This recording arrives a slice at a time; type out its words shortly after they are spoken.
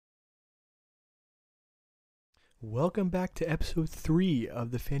Welcome back to episode 3 of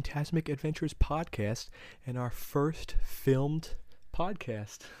the Phantasmic Adventures podcast and our first filmed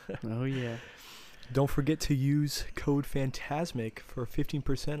podcast. Oh, yeah. Don't forget to use code Phantasmic for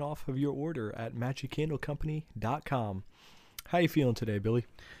 15% off of your order at magiccandlecompany.com. How you feeling today, Billy?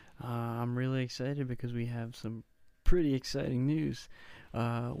 I'm really excited because we have some pretty exciting news.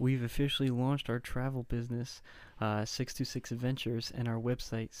 We've officially launched our travel business, 626 Adventures, and our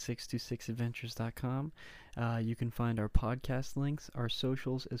website, 626adventures.com. You can find our podcast links, our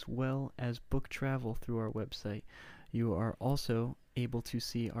socials, as well as book travel through our website. You are also able to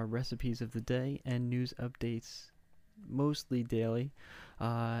see our recipes of the day and news updates mostly daily.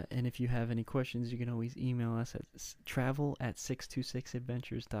 And if you have any questions, you can always email us at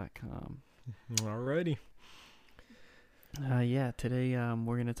travel@626adventures.com. Alrighty. Today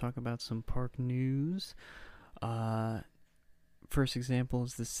we're going to talk about some park news. First example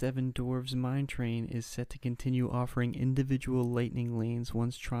is the Seven Dwarfs Mine Train is set to continue offering individual lightning lanes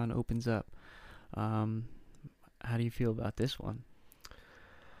once Tron opens up. How do you feel about this one?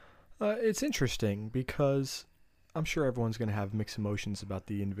 It's interesting because I'm sure everyone's going to have mixed emotions about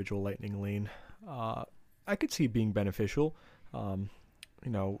the individual lightning lane. I could see it being beneficial.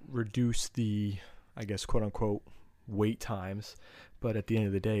 Reduce the, I guess, quote-unquote, wait times. But at the end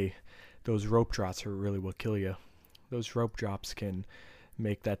of the day, those rope drops are really what kill you. Those rope drops can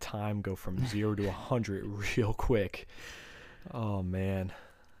make that time go from 0 to 100 real quick. Oh, man.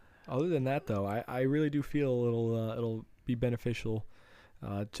 Other than that, though, I really do feel it'll be beneficial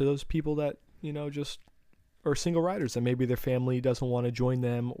to those people that, just are single riders and maybe their family doesn't want to join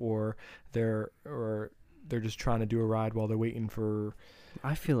them or they're just trying to do a ride while they're waiting for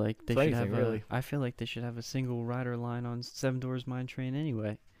I feel like they for should anything, have really. I feel like they should have a single rider line on Seven Dwarfs Mine Train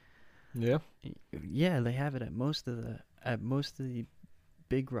anyway. Yeah. Yeah, they have it at most of the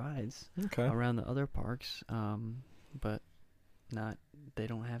big rides Okay. around the other parks, but they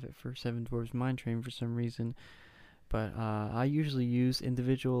don't have it for Seven Dwarfs Mine Train for some reason. But I usually use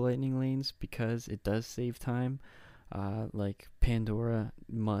individual lightning lanes because it does save time. Like Pandora,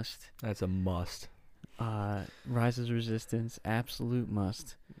 must. That's a must. Rises Resistance, absolute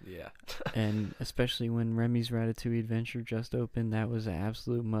must. Yeah. And especially when Remy's Ratatouille Adventure just opened, that was an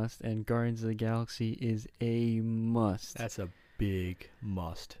absolute must. And Guardians of the Galaxy is a must. That's a big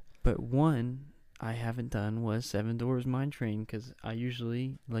must. But one I haven't done was Seven Dwarfs Mine Train because I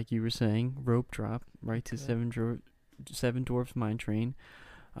usually, like you were saying, rope drop right to Seven Dwarfs Mine Train.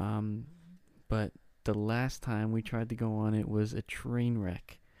 But the last time we tried to go on it was a train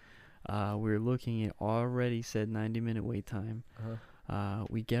wreck. We were looking at already said 90-minute wait time.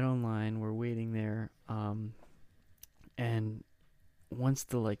 We get online, we're waiting there, and once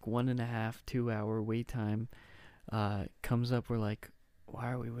the 1.5, 2 hour wait time comes up, we're like,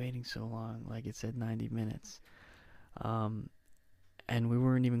 why are we waiting so long? Like it said 90 minutes. And we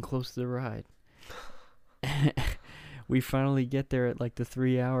weren't even close to the ride. We finally get there at the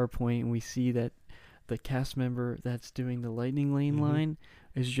 3-hour point, and we see that the cast member that's doing the lightning lane line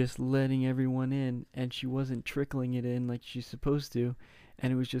is just letting everyone in, and she wasn't trickling it in like she's supposed to,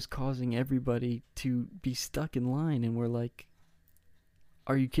 and it was just causing everybody to be stuck in line, and we're like,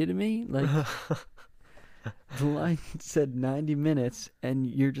 are you kidding me? The line said 90 minutes, and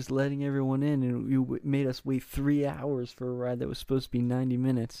you're just letting everyone in, and you made us wait 3 hours for a ride that was supposed to be 90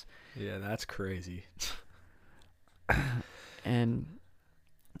 minutes. Yeah, that's crazy. And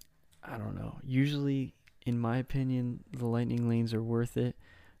I don't know. Usually, in my opinion, the lightning lanes are worth it,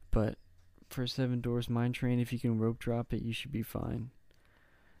 but for Seven Dwarfs Mine Train, if you can rope drop it, you should be fine.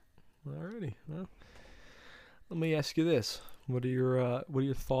 Alrighty. Well, let me ask you this: what are your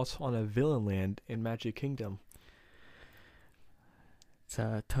thoughts on a villain land in Magic Kingdom? It's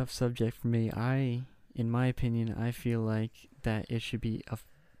a tough subject for me. In my opinion, I feel like that it should be a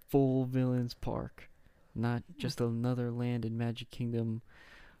full villains park, not just another land in Magic Kingdom.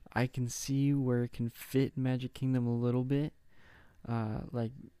 I can see where it can fit Magic Kingdom a little bit,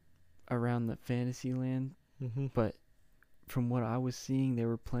 around the Fantasyland. But from what I was seeing, they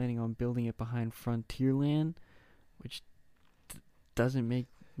were planning on building it behind Frontierland, which doesn't make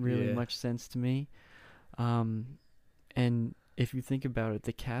really much sense to me. And if you think about it,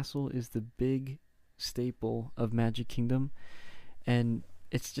 the castle is the big staple of Magic Kingdom, and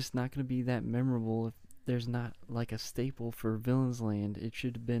it's just not going to be that memorable if there's not a staple for Villains Land. It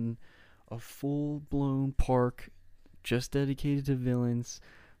should have been a full-blown park just dedicated to villains,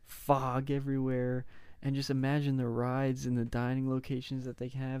 fog everywhere, and just imagine the rides and the dining locations that they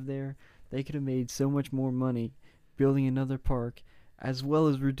have there. They could have made so much more money building another park as well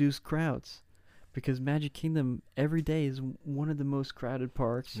as reduce crowds, because Magic Kingdom every day is one of the most crowded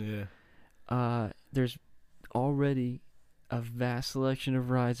parks. Yeah. There's already a vast selection of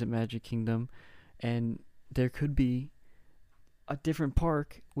rides at Magic Kingdom, and there could be a different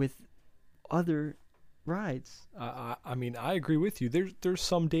park with other rides. I mean, I agree with you. There's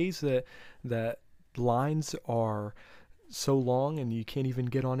some days that lines are so long and you can't even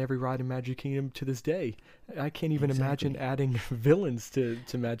get on every ride in Magic Kingdom to this day. I can't even imagine Exactly. adding villains to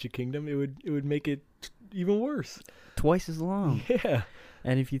Magic Kingdom. It would make it even worse. Twice as long. Yeah.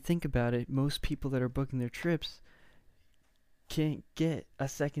 And if you think about it, most people that are booking their trips can't get a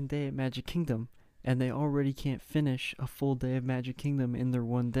second day at Magic Kingdom, and they already can't finish a full day of Magic Kingdom in their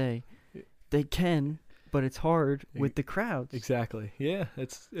one day. They can, but it's hard with the crowds. Exactly. Yeah,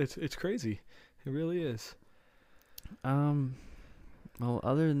 it's crazy. It really is. Well,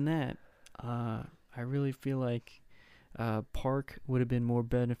 other than that, I really feel like park would have been more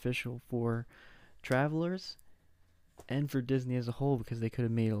beneficial for travelers and for Disney as a whole, because they could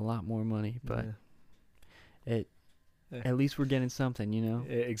have made a lot more money. But at least we're getting something, you know?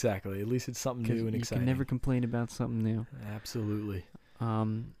 Exactly. At least it's something 'Cause new and you exciting. can never complain about something new. Absolutely.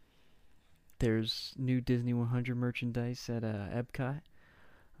 There's new Disney 100 merchandise at Epcot.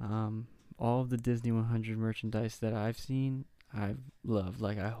 All of the Disney 100 merchandise that I've seen, I've loved.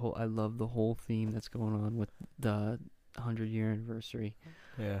 Like I love the whole theme that's going on with the 100-year anniversary.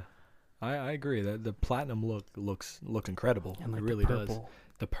 Yeah. I agree that the platinum looks incredible. And like it really the does. purple.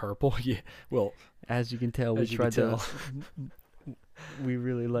 The purple, yeah. Well, As you can tell, we as you can tried to. tell. We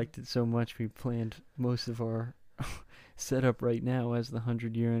really liked it so much. We planned most of our setup right now as the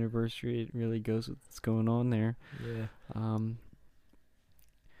 100-year anniversary. It really goes with what's going on there. Yeah.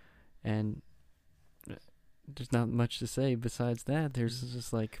 And there's not much to say besides that. There's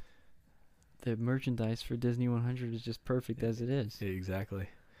just like the merchandise for Disney 100 is just perfect as it is. Yeah, exactly.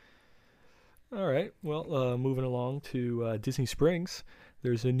 All right. Well, moving along to Disney Springs,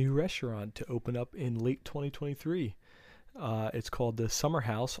 there's a new restaurant to open up in late 2023. It's called the Summer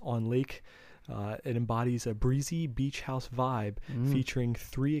House on Lake. It embodies a breezy beach house vibe featuring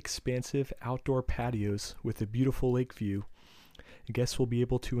 3 expansive outdoor patios with a beautiful lake view. Guests will be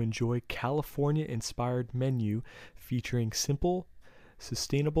able to enjoy California-inspired menu featuring simple,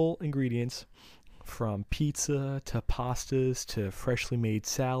 sustainable ingredients from pizza to pastas to freshly made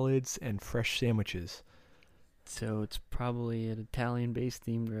salads and fresh sandwiches. So it's probably an Italian-based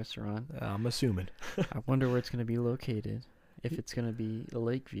themed restaurant. I'm assuming. I wonder where it's going to be located. If it's going to be a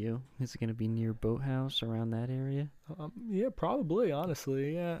Lakeview, is it going to be near Boathouse, around that area? Yeah, probably,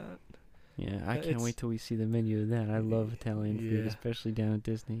 honestly, yeah. Yeah, I can't It's- wait till we see the menu of that. I love Italian food, Yeah. especially down at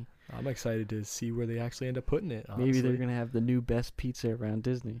Disney. I'm excited to see where they actually end up putting it, honestly. Maybe they're going to have the new best pizza around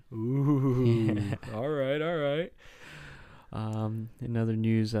Disney. Ooh, Yeah. all right. In other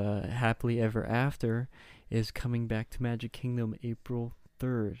news, Happily Ever After is coming back to Magic Kingdom April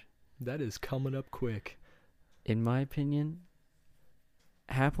 3rd. That is coming up quick. In my opinion,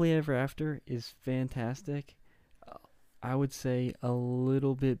 Happily Ever After is fantastic. I would say a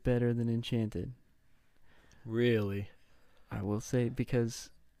little bit better than Enchanted. Really? I will say, because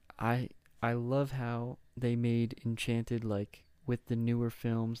I love how they made Enchanted, like with the newer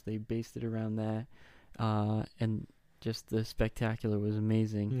films. They based it around that, and just the spectacular was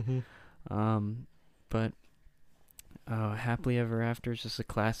amazing. But Happily Ever After is just a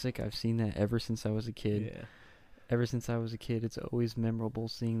classic. I've seen that ever since I was a kid. Yeah. Ever since I was a kid, it's always memorable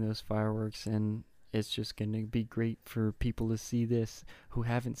seeing those fireworks, and it's just going to be great for people to see this who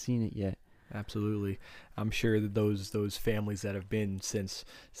haven't seen it yet. Absolutely. I'm sure that those families that have been since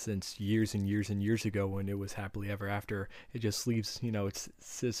years and years and years ago when it was Happily Ever After, it just leaves,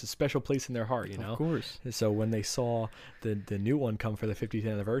 it's a special place in their heart, Of course. And so when they saw the new one come for the 50th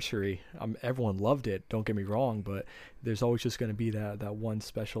anniversary, everyone loved it, don't get me wrong, but there's always just going to be that one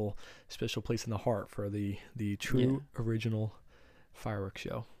special place in the heart for the true original fireworks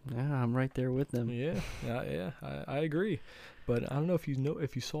show. Yeah, I'm right there with them. Yeah, I agree. But I don't know if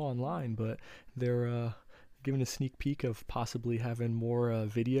you saw online, but they're giving a sneak peek of possibly having more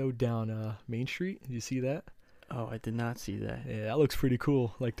video down Main Street. Did you see that? Oh, I did not see that. Yeah, that looks pretty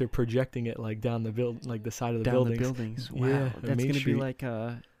cool. Like they're projecting it like down the like the side of the Down buildings. the buildings. Wow, Yeah, that's Main gonna Street. be like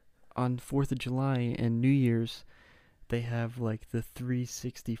on 4th of July and New Year's. They have like the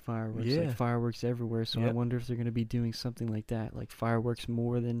 360 fireworks, Yeah. like fireworks everywhere. So I Yep. wonder if they're gonna be doing something like that, like fireworks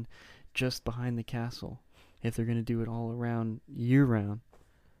more than just behind the castle. If they're gonna do it all around year round.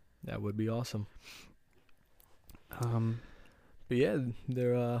 That would be awesome. Um, But yeah,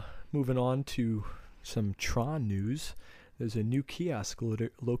 they're moving on to some Tron news. There's a new kiosk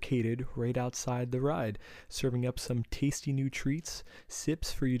located right outside the ride, serving up some tasty new treats,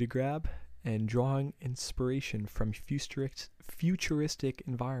 sips for you to grab, and drawing inspiration from futuristic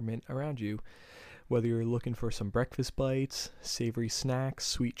environment around you. Whether you're looking for some breakfast bites, savory snacks,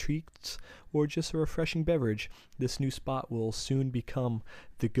 sweet treats, or just a refreshing beverage, this new spot will soon become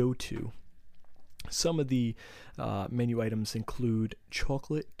the go-to. Some of the menu items include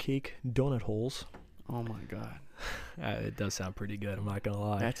chocolate cake donut holes. Oh my God. It does sound pretty good, I'm not going to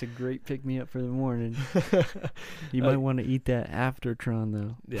lie. That's a great pick-me-up for the morning. You might want to eat that after Tron,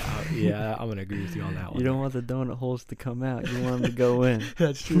 though. Yeah, I'm going to agree with you on that one. You don't want the donut holes to come out. You want them to go in.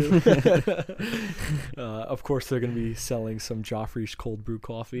 That's true. Of course, they're going to be selling some Joffrey's cold brew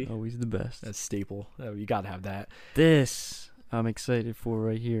coffee. Always the best. That's staple. You got to have that. This I'm excited for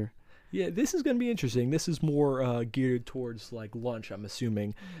right here. Yeah, this is going to be interesting. This is more geared towards like lunch, I'm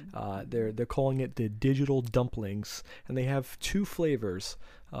assuming. They're calling it the digital dumplings, and they have 2 flavors,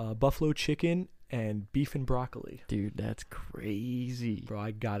 buffalo chicken and beef and broccoli. Dude, that's crazy. Bro,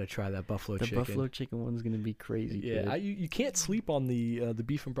 I gotta try that buffalo The chicken. buffalo chicken one's gonna be crazy. Yeah, you can't sleep on the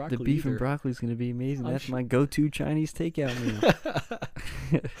beef and broccoli. The beef either. and broccoli is gonna be amazing. I'm That's sure. my go-to Chinese takeout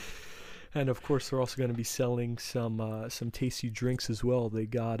meal. And of course, they're also going to be selling some tasty drinks as well. They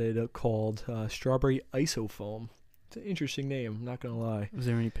got it called Strawberry Isofoam. It's an interesting name, I'm not going to lie. Was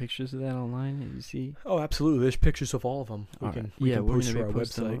there any pictures of that online that you see? Oh, absolutely. There's pictures of all of them. We can post to we're our gonna be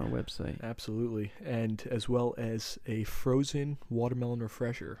posting website. on our website. Absolutely. And as well as a frozen watermelon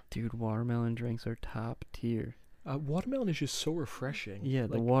refresher. Dude, watermelon drinks are top tier. Watermelon is just so refreshing. Yeah,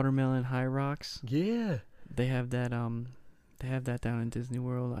 the Like, watermelon High Rocks. yeah. They have that down in Disney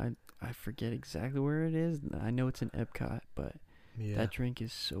World. I forget exactly where it is. I know it's in Epcot, but Yeah. that drink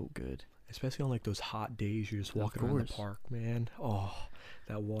is so good. Especially on like those hot days, you're just walking around the park, man. Oh,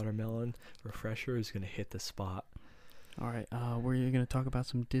 that watermelon refresher is going to hit the spot. All right, we're going to talk about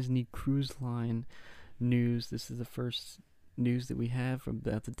some Disney Cruise Line news. This is the first news that we have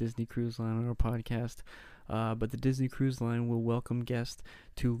about the Disney Cruise Line on our podcast. But the Disney Cruise Line will welcome guests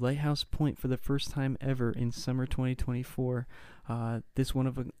to Lighthouse Point for the first time ever in summer 2024. This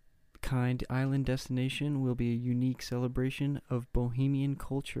one-of-a-kind island destination will be a unique celebration of bohemian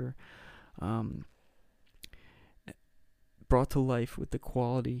culture, brought to life with the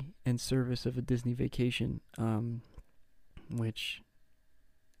quality and service of a Disney vacation, which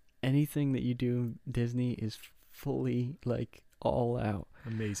anything that you do Disney is fully like all out.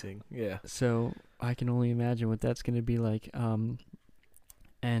 Amazing. Yeah. So I can only imagine what that's going to be like. And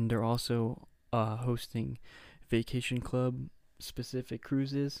they're also hosting Vacation Club specific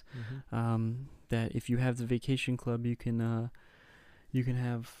cruises. Mm-hmm. That if you have the Vacation Club, you can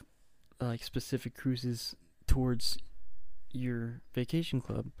have like specific cruises towards your Vacation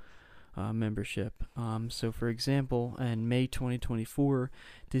Club membership. So for example, in May 2024,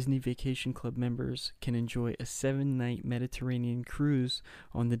 Disney Vacation Club members can enjoy a 7-night Mediterranean cruise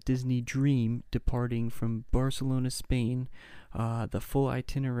on the Disney Dream departing from Barcelona, Spain. The full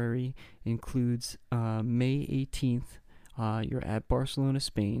itinerary includes May 18th, you're at Barcelona,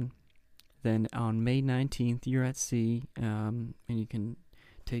 Spain. Then on May 19th, you're at sea, and you can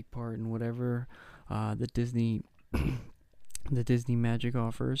take part in whatever the Disney Magic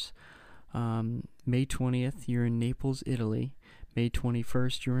offers. May 20th, you're in Naples, Italy. May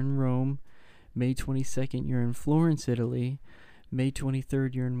 21st, you're in Rome. May 22nd, you're in Florence, Italy. May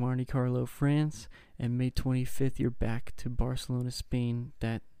 23rd, you're in Monte Carlo, France. And May 25th, you're back to Barcelona, Spain.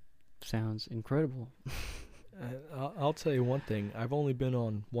 That sounds incredible. I'll tell you one thing. I've only been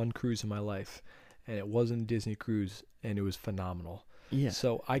on one cruise in my life, and it wasn't a Disney cruise, and it was phenomenal. Yeah.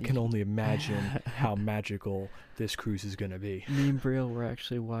 So I can only imagine how magical this cruise is going to be. Me and Braille were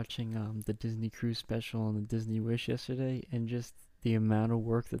actually watching the Disney Cruise special on the Disney Wish yesterday, and just the amount of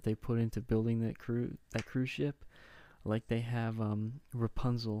work that they put into building that cruise ship. Like they have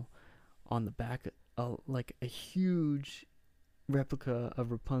Rapunzel on the back, like a huge replica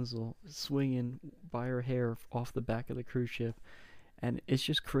of Rapunzel swinging by her hair off the back of the cruise ship, and it's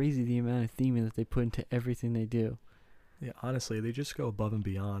just crazy the amount of theming that they put into everything they do. Yeah, honestly, they just go above and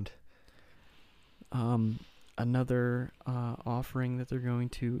beyond. Another offering that they're going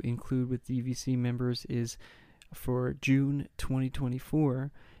to include with DVC members is for June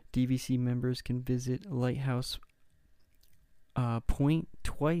 2024, DVC members can visit Lighthouse Point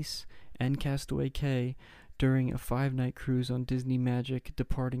twice and Castaway Cay during a 5-night cruise on Disney Magic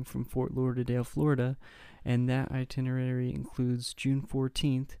departing from Fort Lauderdale, Florida. And that itinerary includes June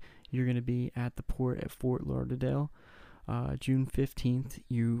 14th, you're going to be at the port at Fort Lauderdale. June 15th,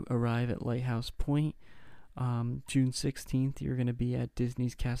 you arrive at Lighthouse Point. June 16th, you're going to be at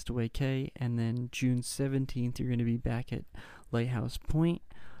Disney's Castaway Cay. And then June 17th, you're going to be back at Lighthouse Point.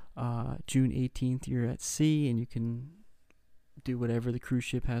 June 18th, you're at sea, and you can do whatever the cruise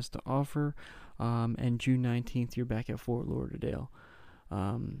ship has to offer. And June 19th, you're back at Fort Lauderdale.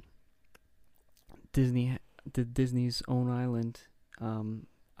 Disney's own island.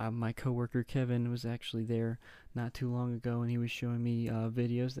 My coworker Kevin was actually there not too long ago, and he was showing me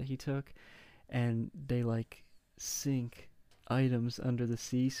videos that he took, and they like sink items under the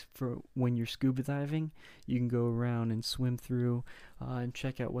seas for when you're scuba diving. You can go around and swim through and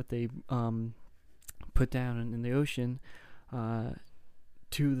check out what they put down in the ocean.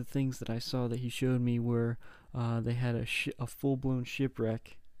 Two of the things that I saw that he showed me were they had a full-blown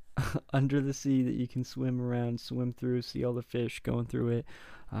shipwreck under the sea that you can swim around, swim through, see all the fish going through it,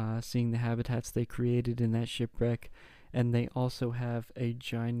 seeing the habitats they created in that shipwreck. And they also have a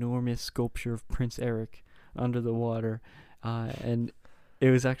ginormous sculpture of Prince Eric under the water. And it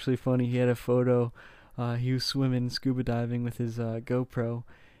was actually funny. He had a photo. He was swimming, scuba diving with his GoPro,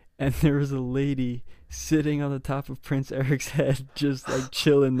 and there was a lady sitting on the top of Prince Eric's head, just like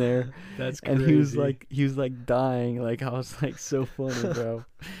chilling there. That's crazy. And he was like dying. Like, I was like, so funny, bro.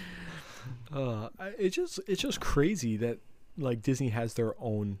 It's just crazy that like Disney has their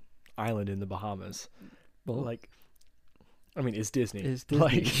own island in the Bahamas. Well, Like, I mean, it's Disney. It's Disney.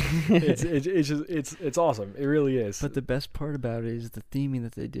 Like, it's awesome. It really is. But the best part about it is the theming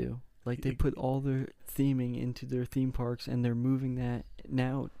that they do. Like, they put all their theming into their theme parks, and they're moving that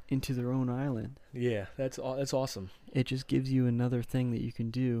now into their own island. Yeah, that's awesome. It just gives you another thing that you can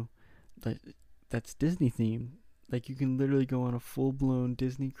do that's Disney themed. Like, you can literally go on a full-blown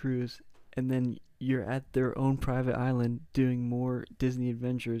Disney cruise, and then you're at their own private island doing more Disney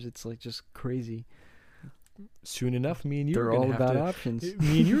adventures. It's like just crazy. Soon enough, me and you They're are gonna all have about to, options.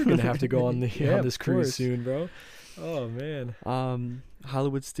 Me and you are gonna have to go on the Yeah, on this of cruise course. soon, bro. Oh man.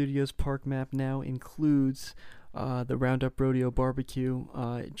 Hollywood Studios park map now includes the Roundup Rodeo Barbecue.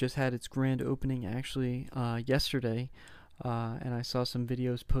 It just had its grand opening actually yesterday, and I saw some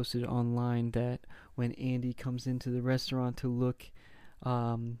videos posted online that when Andy comes into the restaurant to look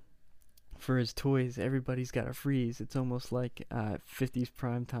for his toys, everybody's got to freeze. It's almost like 50s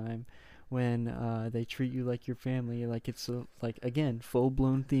prime time when they treat you like your family. Like, it's like, again,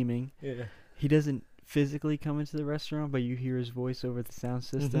 full-blown theming. Yeah. He doesn't physically come into the restaurant, but you hear his voice over the sound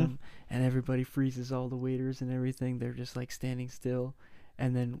system, and everybody freezes, all the waiters and everything. They're just like standing still,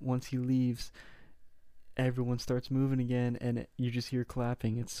 and then once he leaves, everyone starts moving again, and you just hear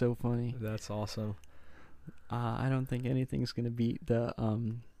clapping. It's so funny. That's awesome. I don't think anything's gonna beat the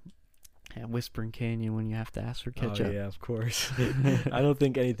Whispering Canyon when you have to ask for ketchup. Oh yeah, of course. I don't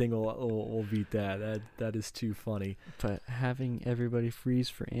think anything will beat that. That is too funny. But having everybody freeze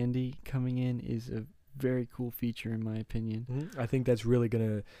for Andy coming in is a very cool feature, in my opinion. I think that's really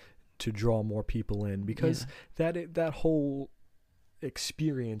gonna to draw more people in, because that whole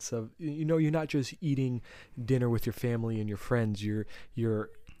experience of, you're not just eating dinner with your family and your friends.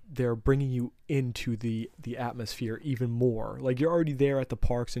 They're bringing you into the atmosphere even more. Like, you're already there at the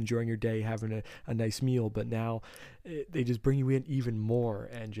parks enjoying your day, having a nice meal, but now they just bring you in even more,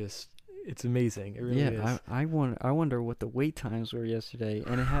 and just, it's amazing. It really is. I wonder what the wait times were yesterday,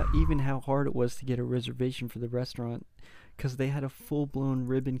 and even how hard it was to get a reservation for the restaurant, because they had a full-blown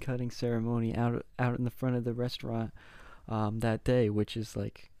ribbon cutting ceremony out in the front of the restaurant that day, which is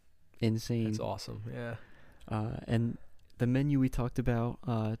like insane. It's awesome. Yeah. And the menu we talked about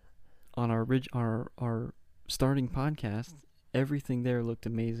on our starting podcast, everything there looked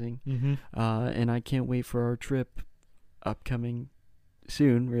amazing. And I can't wait for our trip upcoming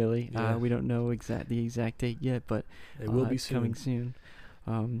soon, really. Yeah. We don't know the exact date yet, but it will be it's coming soon.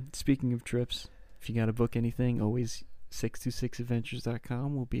 Speaking of trips, if you got to book anything, always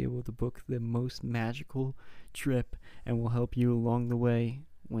 626adventures.com will be able to book the most magical trip, and we'll help you along the way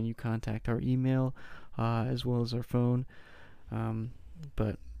when you contact our email as well as our phone.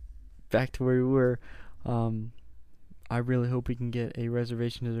 But back to where we were, I really hope we can get a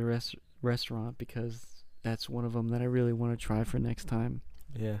reservation to the restaurant, because that's one of them that I really want to try for next time.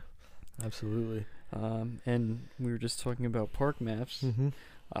 Yeah, absolutely. And we were just talking about park maps.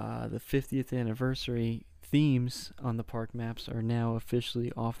 The 50th anniversary themes on the park maps are now officially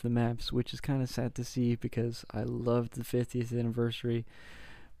off the maps, which is kind of sad to see, because I loved the 50th anniversary,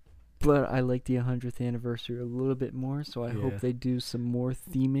 but I like the 100th anniversary a little bit more, so I hope they do some more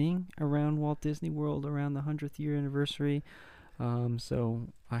theming around Walt Disney World around the 100th year anniversary. So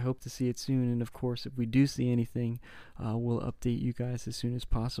I hope to see it soon, and of course, if we do see anything, we'll update you guys as soon as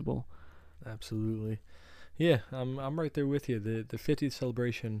possible. Absolutely. Yeah, I'm right there with you. The 50th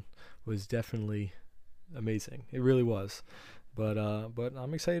celebration was definitely amazing. It really was. But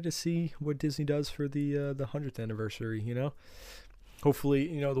I'm excited to see what Disney does for the 100th anniversary,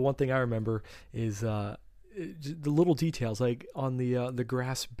 Hopefully, the one thing I remember is the little details, like on the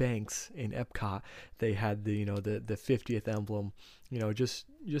grass banks in Epcot, they had the 50th emblem, just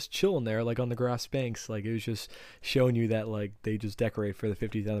chilling there, like on the grass banks. Like it was just showing you that like they just decorate for the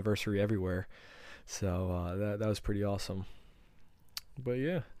 50th anniversary everywhere. So that was pretty awesome. But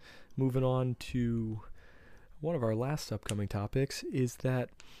yeah, moving on to one of our last upcoming topics is that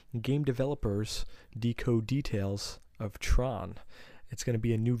game developers decode details of Tron. It's going to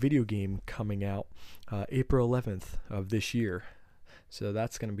be a new video game coming out April 11th of this year. So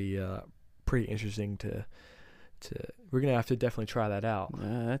that's going to be pretty interesting to we're going to have to definitely try that out.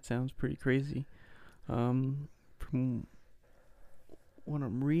 That sounds pretty crazy. From what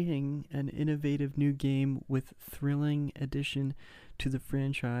I'm reading, an innovative new game with thrilling addition to the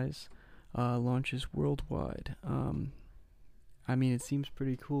franchise launches worldwide. I mean, it seems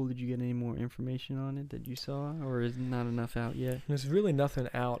pretty cool. Did you get any more information on it that you saw, or is not enough out yet? There's really nothing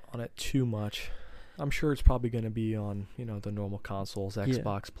out on it too much. I'm sure it's probably going to be on, the normal consoles,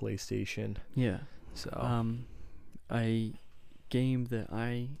 Xbox, PlayStation. Yeah. So, a game that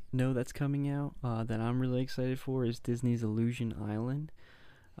I know that's coming out that I'm really excited for is Disney's Illusion Island.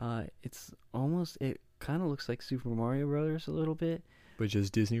 It kind of looks like Super Mario Brothers a little bit. But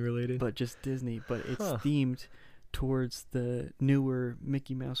just Disney related? But just Disney. But it's themed towards the newer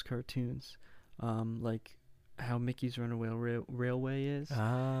Mickey Mouse cartoons, like how Mickey's Runaway Railway is.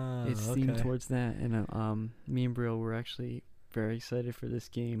 It's themed towards that, and me and Brill were actually very excited for this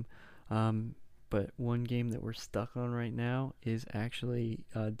game. But one game that we're stuck on right now is actually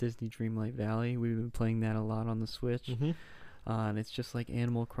Disney Dreamlight Valley. We've been playing that a lot on the Switch, and it's just like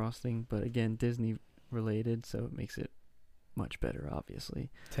Animal Crossing, but again Disney related, so it makes it much better,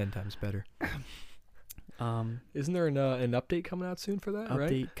 obviously. 10 times better. Isn't there an update coming out soon for that?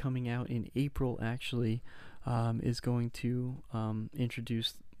 Update coming out in April, actually, is going to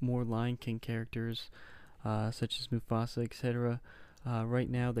introduce more Lion King characters, such as Mufasa, etc. Right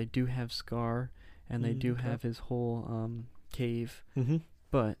now, they do have Scar, and they do have his whole cave,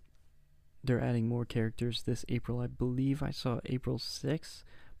 but they're adding more characters this April. I believe I saw April 6th,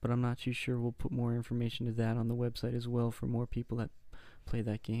 but I'm not too sure. We'll put more information to that on the website as well for more people that play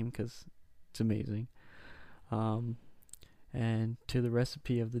that game, because it's amazing. And to the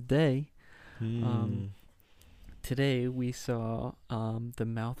recipe of the day, today we saw the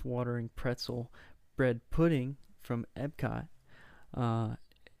mouth-watering pretzel bread pudding from Epcot.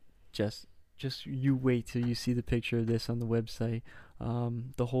 Just you wait till you see the picture of this on the website.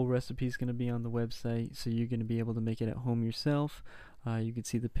 The whole recipe is going to be on the website, so you're going to be able to make it at home yourself. You can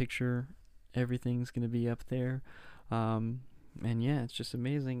see the picture. Everything's going to be up there. And yeah, it's just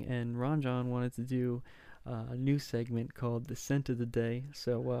amazing. And Ron John wanted to do a new segment called the Scent of the Day.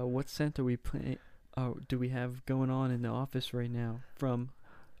 So what scent are we do we have going on in the office right now? From,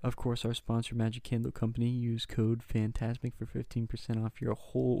 of course, our sponsor, Magic Candle Company. Use code FANTASMIC for 15% off your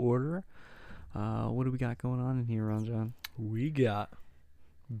whole order. What do we got going on in here, Ron John? We got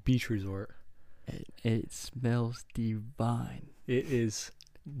Beach Resort. It smells divine. It is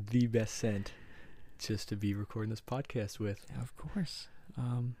the best scent just to be recording this podcast with. Yeah, of course.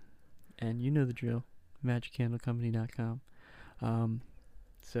 And you know the drill. MagicCandleCompany.com.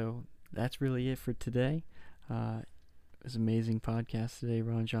 So that's really it for today. It was an amazing podcast today,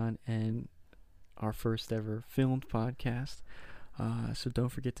 Ron John, and our first ever filmed podcast. So don't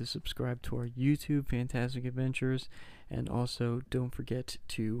forget to subscribe to our YouTube, Fantastic Adventures, and also don't forget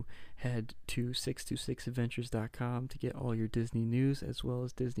to head to 626adventures.com to get all your Disney news as well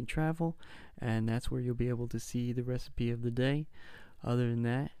as Disney travel, and that's where you'll be able to see the recipe of the day. Other than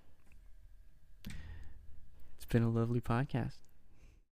that, it's been a lovely podcast.